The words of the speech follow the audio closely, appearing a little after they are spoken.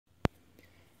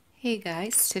Hey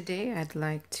guys, today I'd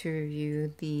like to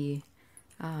review the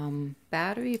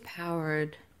battery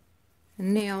powered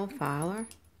nail filer.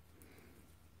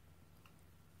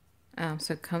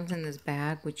 So it comes in this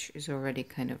bag, which is already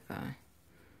kind of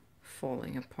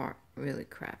falling apart. Really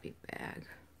crappy bag.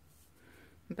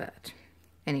 But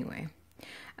anyway,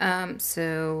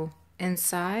 so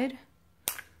inside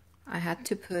I had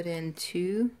to put in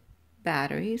two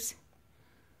batteries,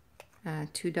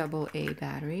 two AA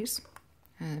batteries.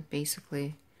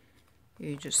 Basically,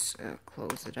 you just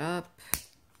close it up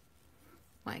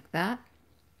like that.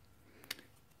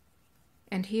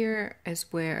 And here is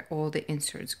where all the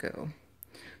inserts go.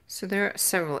 So there are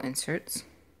several inserts.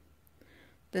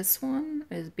 This one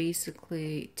is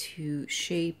basically to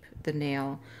shape the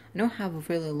nail. I don't have a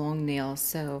really long nail,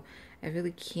 so I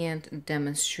really can't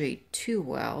demonstrate too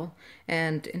well.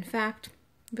 And in fact,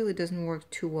 it really doesn't work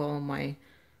too well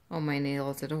on my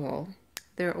nails at all.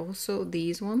 There are also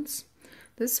these ones.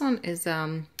 This one is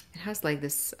it has like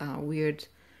this weird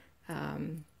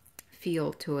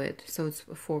feel to it, so it's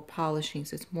for polishing,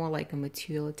 so it's more like a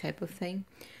material type of thing.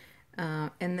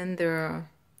 And then there are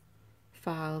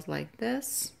files like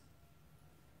this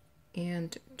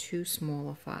and two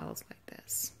smaller files like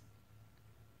this.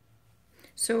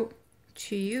 So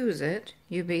to use it,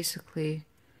 you basically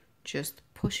just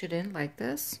push it in like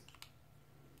this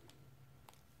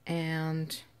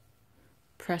and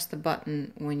press the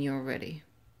button when you're ready,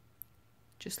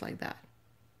 just like that.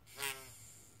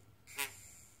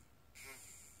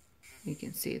 You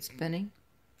can see it's spinning.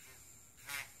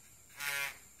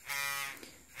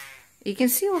 You can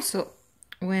see also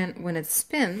when it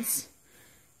spins,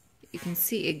 you can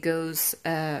see it goes,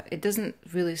 it doesn't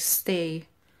really stay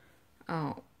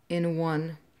in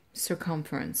one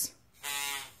circumference.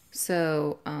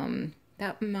 So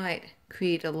that might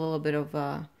create a little bit of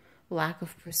a lack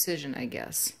of precision, I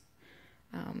guess.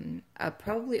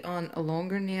 Probably on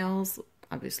longer nails,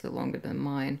 obviously longer than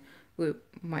mine,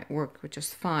 might work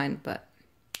just fine, but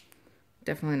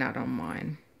definitely not on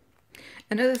mine.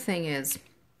 Another thing is,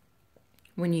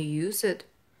 when you use it,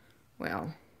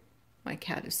 well, my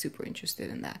cat is super interested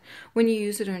in that. When you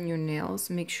use it on your nails,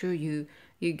 make sure you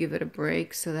give it a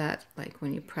break so that, like,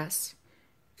 when you press,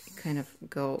 you kind of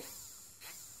go,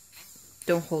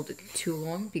 don't hold it too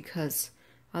long, because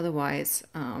otherwise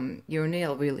your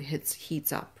nail really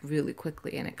heats up really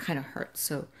quickly and it kind of hurts.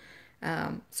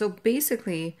 So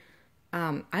basically,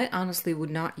 I honestly would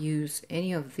not use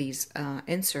any of these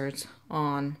inserts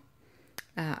on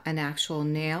an actual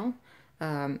nail.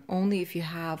 Only if you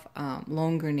have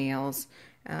longer nails.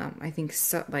 I think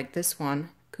like this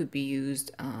one could be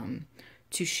used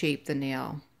to shape the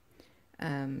nail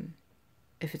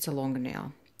if it's a longer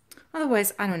nail.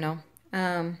 Otherwise, I don't know.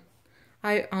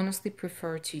 I honestly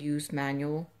prefer to use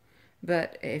manual,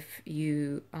 but if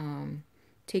you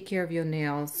take care of your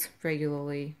nails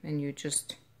regularly and you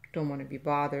just don't want to be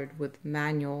bothered with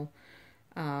manual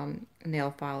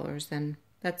nail filers, then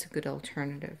that's a good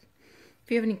alternative.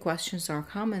 If you have any questions or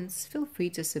comments, feel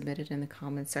free to submit it in the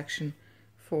comment section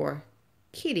for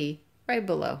Kitty right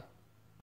below.